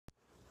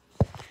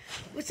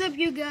What's up,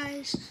 you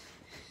guys?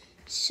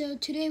 So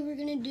today we're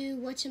gonna do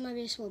what's in my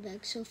baseball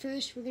bag. So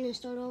first we're gonna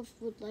start off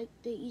with like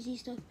the easy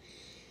stuff.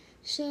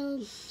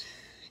 So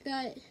I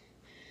got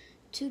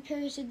 2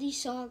 pairs of these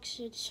socks.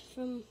 It's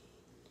from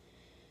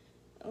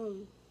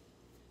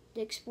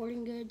Dick's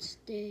Sporting Goods.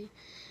 The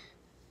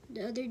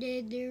other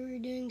day they were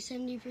doing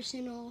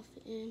 70% off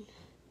and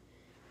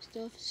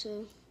stuff.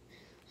 So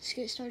let's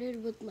get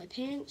started with my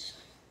pants.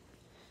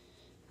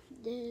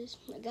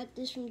 I got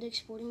this from Dick's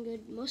Sporting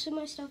Goods. Most of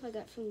my stuff I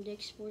got from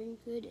Dick's Sporting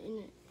Goods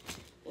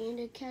and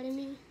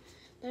Academy,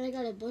 but I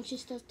got a bunch of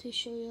stuff to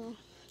show y'all.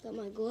 Got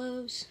my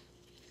gloves,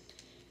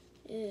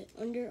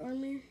 Under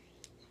Armour,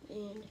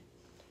 and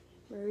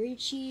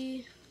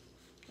Marucci.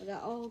 I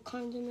got all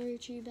kinds of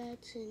Marucci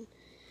bats and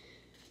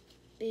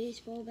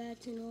baseball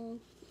bats and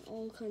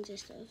all kinds of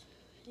stuff.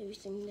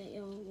 Everything that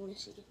y'all want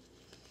to see.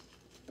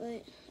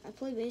 But I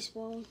play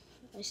baseball.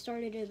 I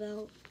started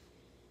about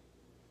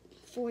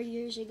 4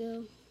 years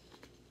ago.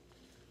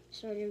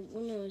 Started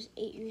when I was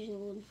 8 years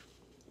old.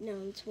 Now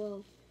I'm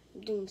 12.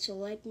 I'm doing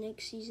select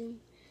next season.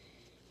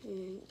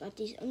 And got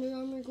these Under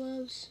Armour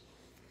gloves.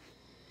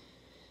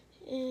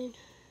 And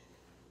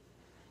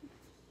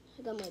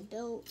I got my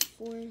belt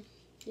for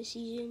the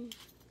season.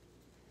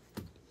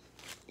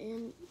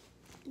 And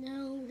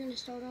now we're going to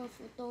start off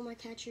with all my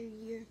catcher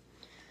gear.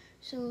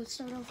 So let's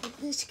start off with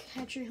this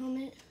catcher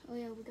helmet. Oh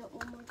yeah, we got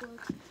one more glove.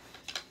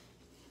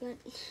 Got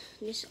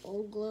this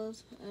old glove.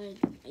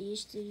 I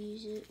used to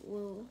use it.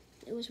 Well,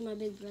 it was my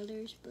big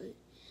brother's, but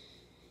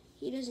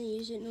he doesn't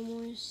use it no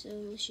more, so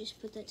let's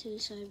just put that to the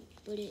side.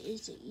 But it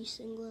is the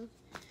Easton glove.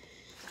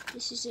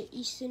 This is the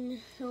Easton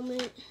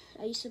helmet.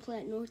 I used to play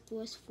at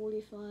Northwest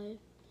 45,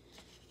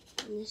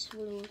 and this is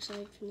what it looks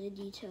like from the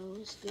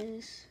details.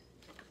 This,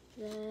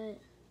 that,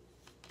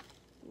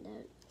 and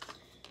that.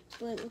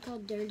 But look how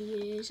dirty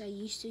it is. I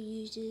used to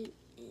use it,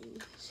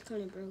 and it's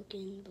kind of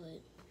broken, but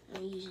I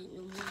don't use it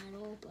no more at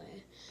all. But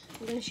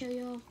I'm gonna show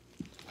y'all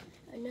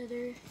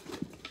another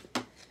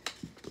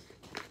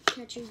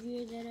catcher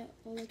gear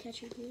all the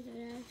catcher gear that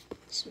I have.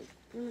 So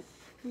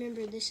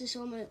remember, this is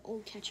all my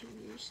old catcher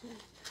gear. So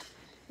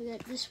we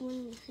got this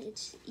one.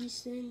 It's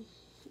Easton,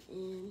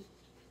 and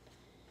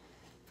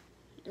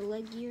the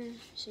leg gear,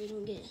 so you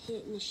don't get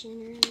hit in the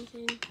shin or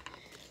anything.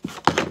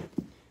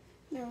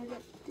 Now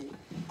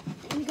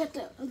we got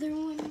the other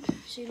one,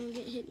 so you don't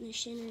get hit in the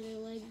shin or the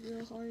leg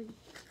real hard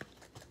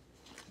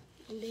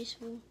in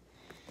baseball.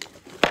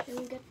 Then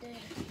we got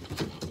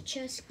the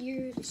chest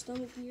gear, the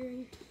stomach gear,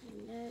 and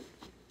that.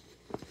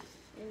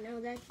 And now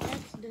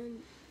that's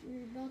done,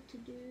 we're about to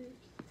do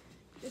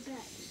the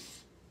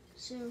bats.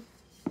 So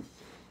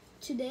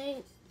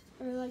today,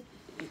 or like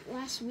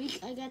last week,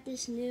 I got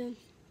this new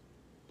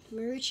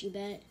Marucci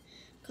bat.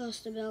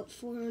 Cost about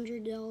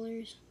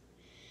 $400.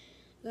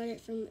 Got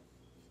it from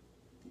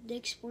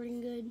Dick's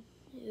Sporting Goods.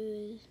 It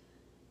was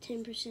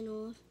 10%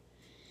 off.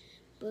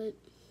 But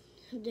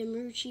the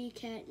Marucci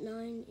Cat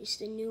 9 is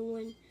the new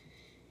one.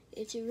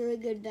 It's a really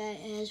good bat.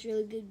 It has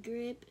really good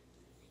grip,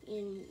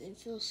 and it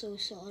feels so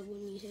solid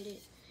when you hit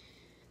it.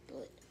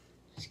 But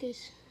let's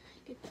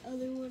get the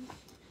other one.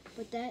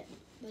 But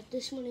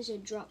this one is a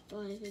drop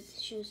 5. It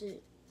shows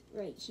it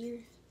right here,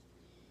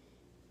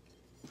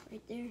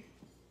 right there.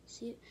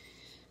 See it?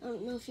 I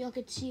don't know if y'all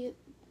could see it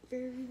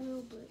very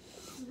well, but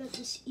we got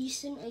this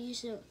Easton. I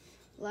used it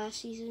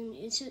last season.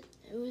 It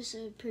was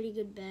a pretty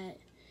good bat,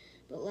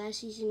 but last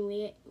season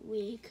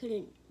we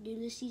couldn't do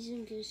this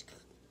season because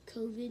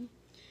COVID.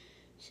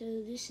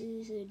 So this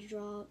is a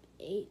drop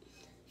 8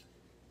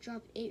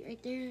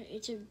 right there.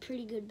 It's a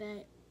pretty good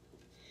bat.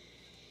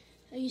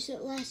 I used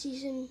it last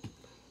season,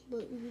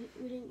 but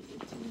we didn't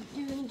get to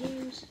do any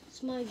games.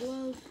 It's my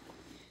glove.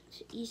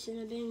 It's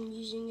Easton. I've been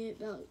using it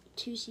about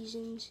 2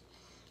 seasons.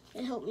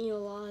 It helped me a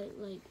lot.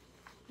 Like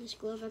this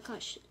glove, I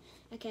catch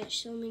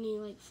so many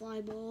like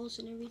fly balls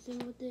and everything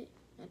with it.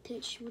 I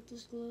pitch with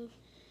this glove.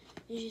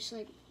 It's just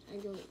like I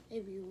go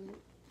everywhere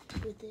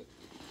with it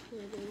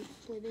when I go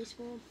play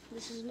baseball.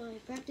 This is my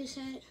practice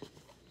hat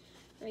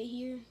right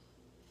here.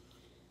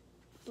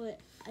 But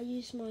I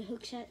use my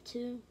Hooks hat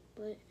too,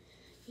 but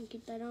I can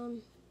get that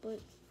on. But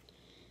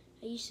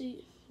I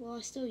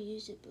still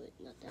use it, but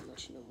not that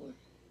much no more.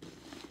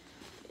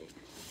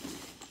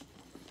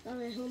 Got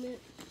my helmet.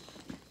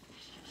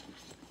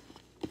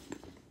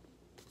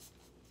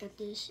 Got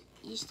this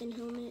Easton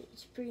helmet.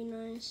 It's pretty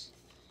nice.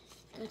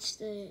 That's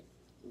the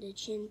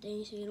chin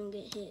thing, so you don't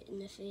get hit in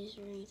the face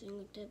or anything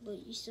like that. But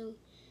you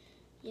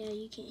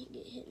can't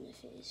get hit in the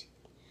face.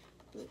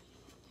 But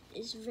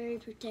it's very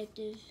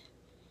protective.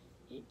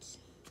 It's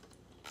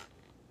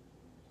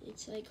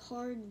like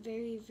hard,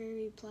 very,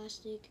 very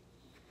plastic,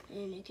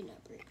 and it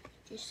cannot break.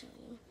 Just so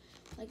you know.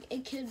 Like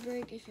it could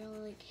break if y'all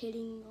are like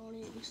hitting on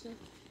it and stuff.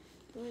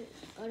 But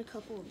got a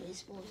couple of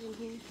baseballs in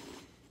here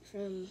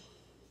from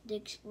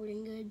Dick's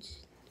Sporting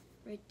Goods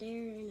right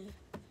there, and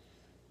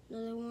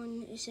another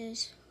one. It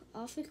says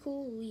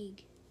Optical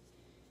League.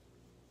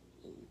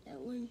 And that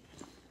one.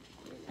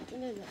 I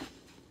think I got.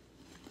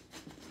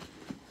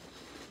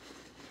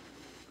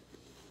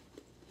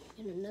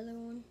 And another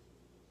one.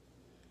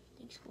 I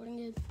think like Sporting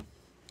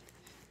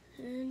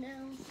Good. And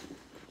now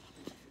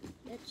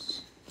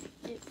that's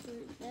it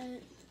for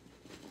that.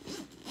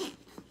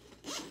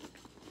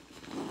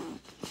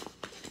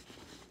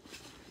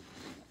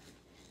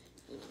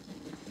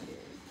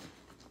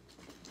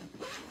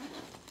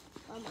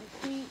 My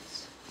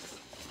cleats,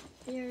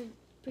 they're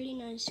pretty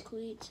nice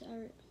cleats.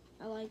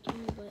 I like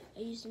them, but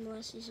I used them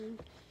last season.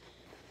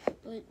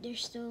 But they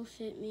still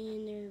fit me,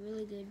 and they're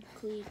really good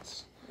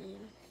cleats. And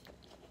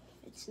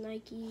it's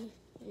Nike,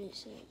 and it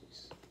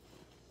says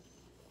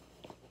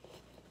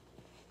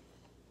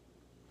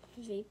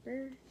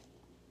Vapor,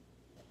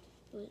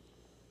 but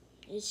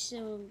it's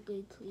still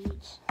good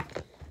cleats.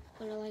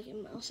 But I like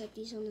them. I'll set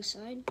these on the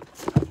side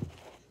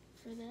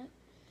for that.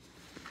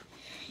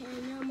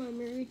 And now my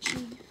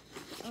Marucci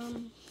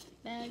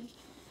bag.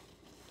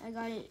 I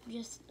got it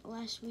just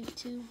last week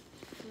too.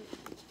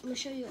 I'm gonna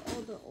show you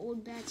all the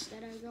old bats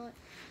that I got.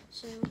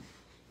 So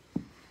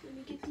let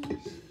me get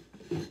these.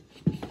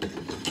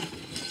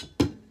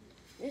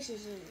 This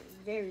is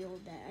a very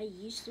old bat. I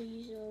used to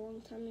use it a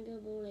long time ago,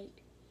 but like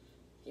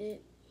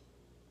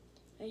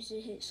I used to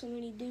hit so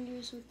many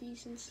dingers with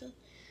these and stuff.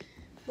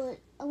 But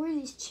I wear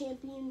these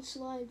Champion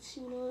slides,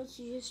 you know,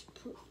 to just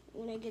put,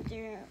 when I get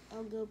there,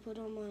 I'll go put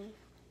on my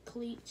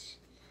cleats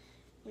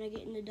when I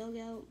get in the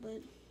dugout.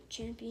 But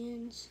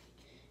Champions,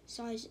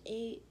 size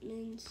 8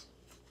 men's,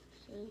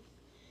 so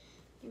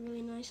they're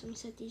really nice. I'm gonna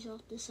set these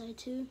off this side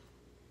too,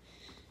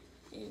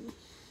 and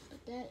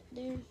put that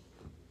there.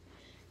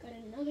 Got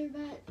another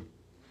bat.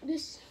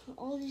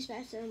 All these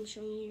bats that I'm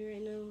showing you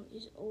right now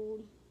is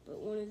old, but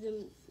one of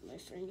them, my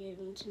friend gave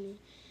them to me.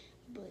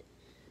 But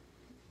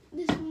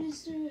this one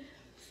is the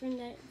friend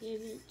that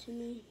gave it to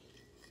me,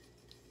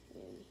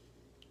 and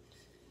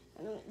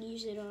I don't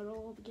use it at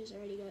all because I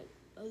already got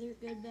other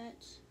good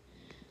bats.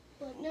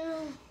 But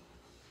now,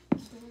 I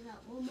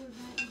got one more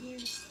bat in here.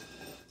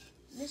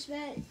 This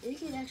bat, it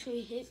can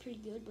actually hit pretty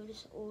good, but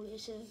it's old.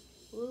 It's a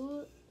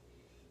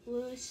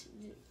Louisville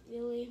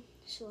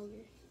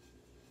Slugger.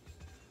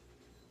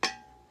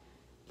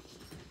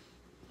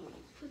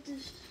 Put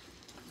this.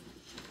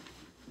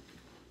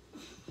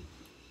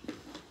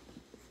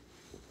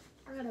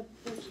 I got a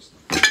bunch of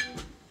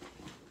stuff.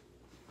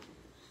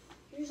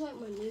 Here's like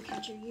my new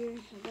catcher gear.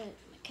 I got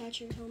a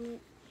catcher helmet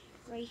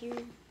right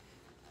here.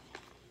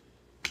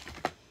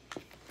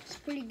 It's a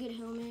pretty good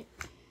helmet.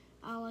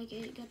 I like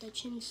it. Got the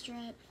chin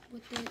strap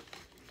with it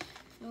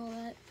and all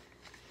that.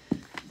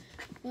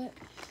 But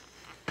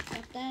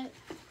got that.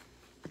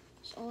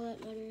 That's all that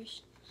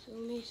matters. So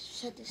let me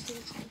set this to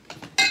the side.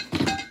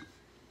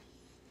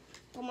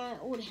 On my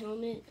old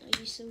helmet I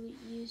used to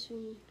use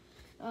when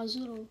I was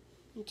little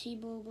in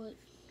T-ball, but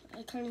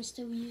I kind of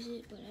still use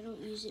it, but I don't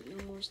use it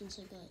no more since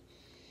I got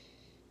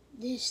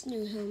this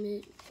new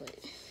helmet. But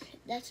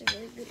that's a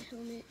very good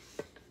helmet.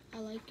 I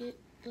like it,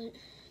 but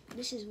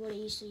this is what I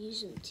used to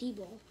use in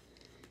T-ball,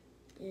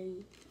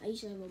 and I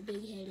used to have a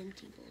big head in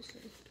T-ball,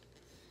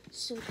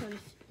 so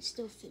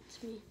still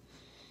fits me.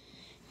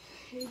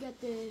 Here you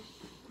got the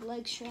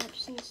leg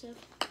straps and stuff.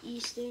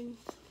 Easton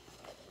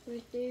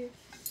right there.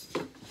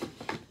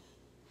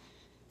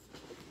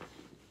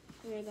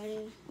 And I got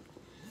a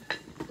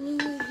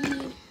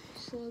Louisville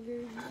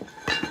Slugger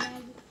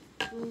bag.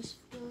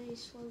 Louisville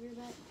Slugger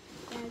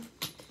bag.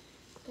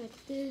 Got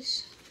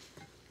this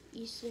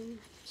Easton.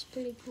 It's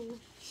pretty cool.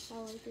 I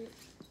like it.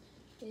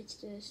 It's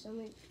the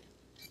stomach.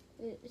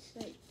 It's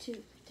like to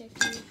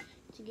protect you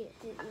to get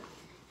hit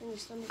in the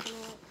stomach and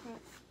all that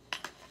crap.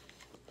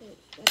 But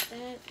got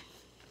that.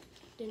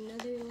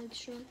 Another leg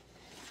strap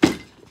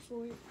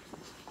for it.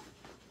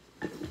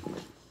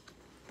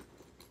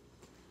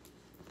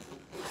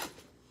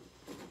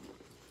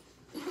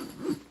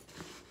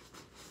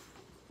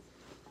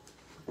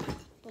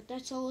 But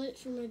that's all it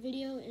for my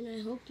video, and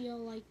I hope y'all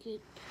like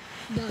it.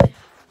 Bye.